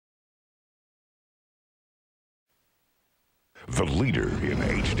the leader in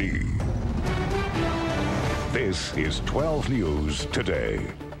HD. This is 12 News Today.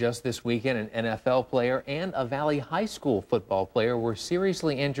 Just this weekend, an NFL player and a Valley High School football player were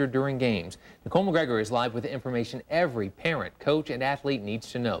seriously injured during games. Nicole McGregor is live with the information every parent, coach, and athlete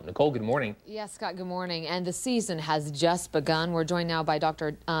needs to know. Nicole, good morning. Yes, Scott, good morning. And the season has just begun. We're joined now by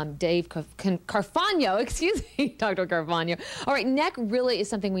Dr. Dave Carfagno. Excuse me, Dr. Carfagno. All right, neck really is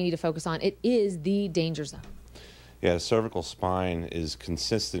something we need to focus on. It is the danger zone. Yeah, the cervical spine is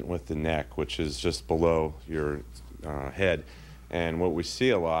consistent with the neck, which is just below your head. And what we see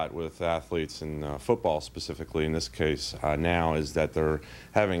a lot with athletes in football specifically in this case now is that they're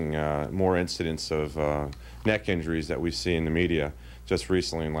having more incidents of neck injuries that we see in the media just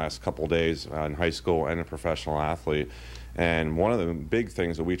recently in the last couple of days in high school and a professional athlete. And one of the big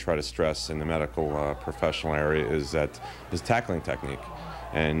things that we try to stress in the medical professional area is tackling technique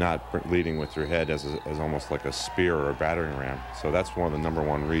and not leading with your head as almost like a spear or a battering ram. So that's one of the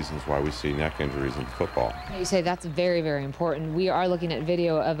 #1 reasons why we see neck injuries in football. You say that's very, very important. We are looking at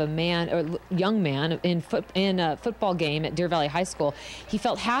video of a man, or young man, in a football game at Deer Valley High School. He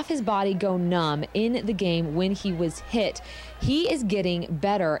felt half his body go numb in the game when he was hit. He is getting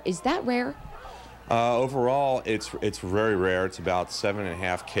better. Is that rare? Overall, it's very rare. It's about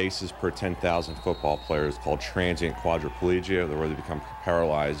 7.5 cases per 10,000 football players, called transient quadriplegia, where they become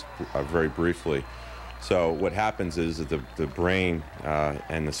paralyzed very briefly. So what happens is that the brain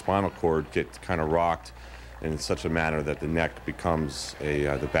and the spinal cord get kind of rocked in such a manner that the neck becomes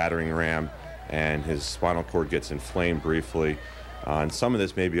the battering ram, and his spinal cord gets inflamed briefly. And some of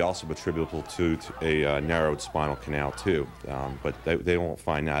this may be also attributable to a narrowed spinal canal too, but they won't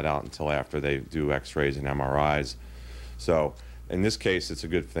find that out until after they do x-rays and MRIs. So in this case, it's a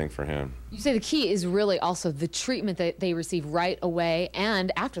good thing for him. You say the key is really also the treatment that they receive right away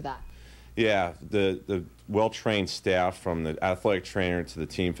and after that. Yeah, the well-trained staff, from the athletic trainer to the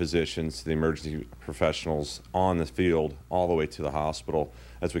team physicians to the emergency professionals on the field all the way to the hospital.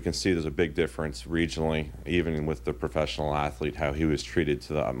 As we can see, there's a big difference regionally, even with the professional athlete, how he was treated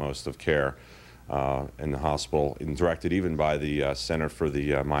to the utmost of care in the hospital, and directed even by the Center for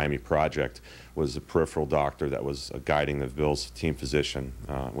the Miami Project, was a peripheral doctor that was guiding the Bills team physician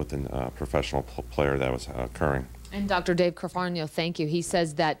with a professional player that was occurring. And Dr. Dave Carfagno, thank you. He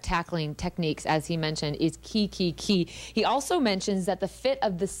says that tackling techniques, as he mentioned, is key. He also mentions that the fit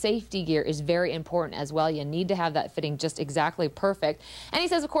of the safety gear is very important as well. You need to have that fitting just exactly perfect. And he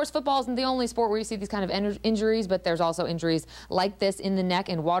says, of course, football isn't the only sport where you see these kind of injuries, but there's also injuries like this in the neck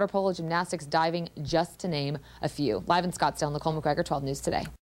in water polo, gymnastics, diving, just to name a few. Live in Scottsdale, Nicole McGregor, 12 News Today.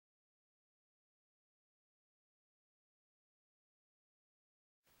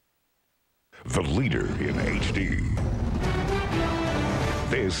 The leader in HD.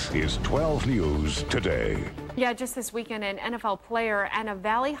 This is 12 News Today. Yeah, just this weekend, an NFL player and a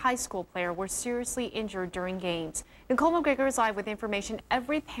Valley High School player were seriously injured during games. Nicole McGregor is live with information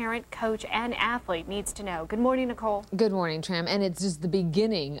every parent, coach, and athlete needs to know. Good morning, Nicole. Good morning, Tram. And it's just the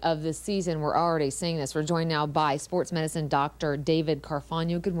beginning of the season. We're already seeing this. We're joined now by sports medicine Dr. David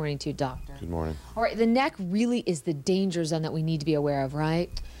Carfagno. Good morning to you, doctor. Good morning. All right, the neck really is the danger zone that we need to be aware of,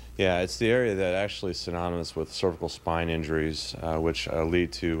 right? Yeah, it's the area that actually is synonymous with cervical spine injuries, which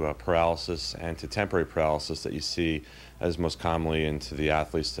lead to paralysis and to temporary paralysis that you see as most commonly into the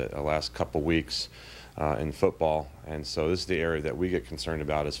athletes that the last couple weeks in football. And so this is the area that we get concerned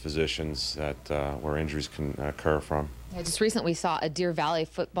about as physicians, that where injuries can occur from. Yeah, just recently we saw a Deer Valley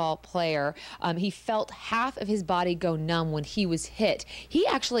football player. He felt half of his body go numb when he was hit. He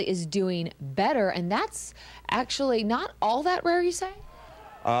actually is doing better, and that's actually not all that rare, you say?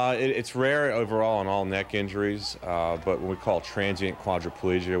 It's rare overall in all neck injuries, but what we call transient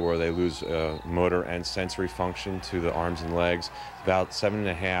quadriplegia, where they lose motor and sensory function to the arms and legs, about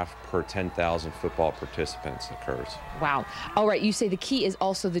 7.5 per 10,000 football participants occurs. Wow. All right, you say the key is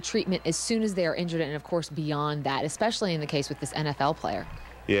also the treatment as soon as they are injured, and of course beyond that, especially in the case with this NFL player.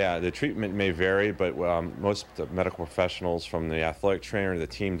 Yeah, the treatment may vary, but most medical professionals, from the athletic trainer to the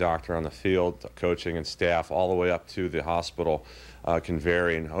team doctor on the field, coaching and staff, all the way up to the hospital, can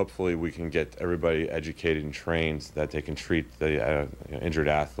vary, and hopefully we can get everybody educated and trained that they can treat the injured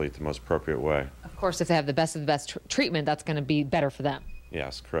athlete the most appropriate way. Of course, if they have the best of the best treatment, that's going to be better for them.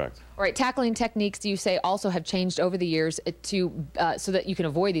 Yes, correct. All right, tackling techniques, you say, also have changed over the years so that you can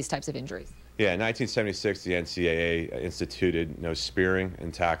avoid these types of injuries. Yeah, in 1976, the NCAA instituted no spearing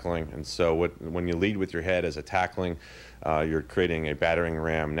in tackling, and so when you lead with your head as a tackling, you're creating a battering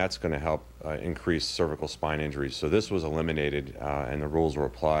ram, and that's going to help increase cervical spine injuries. So this was eliminated, and the rules were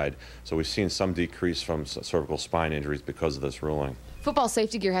applied. So we've seen some decrease from cervical spine injuries because of this ruling. Football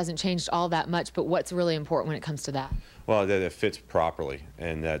safety gear hasn't changed all that much, but what's really important when it comes to that? Well, that it fits properly,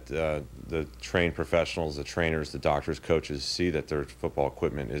 and that the trained professionals, the trainers, the doctors, coaches see that their football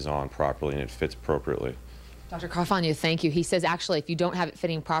equipment is on properly and it fits appropriately. Dr. Carfagno, thank you. He says actually if you don't have it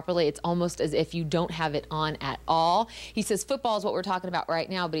fitting properly, it's almost as if you don't have it on at all. He says football is what we're talking about right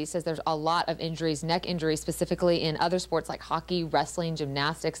now, but he says there's a lot of injuries, neck injuries specifically in other sports like hockey, wrestling,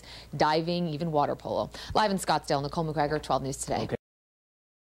 gymnastics, diving, even water polo. Live in Scottsdale, Nicole McGregor, 12 News Today. Okay.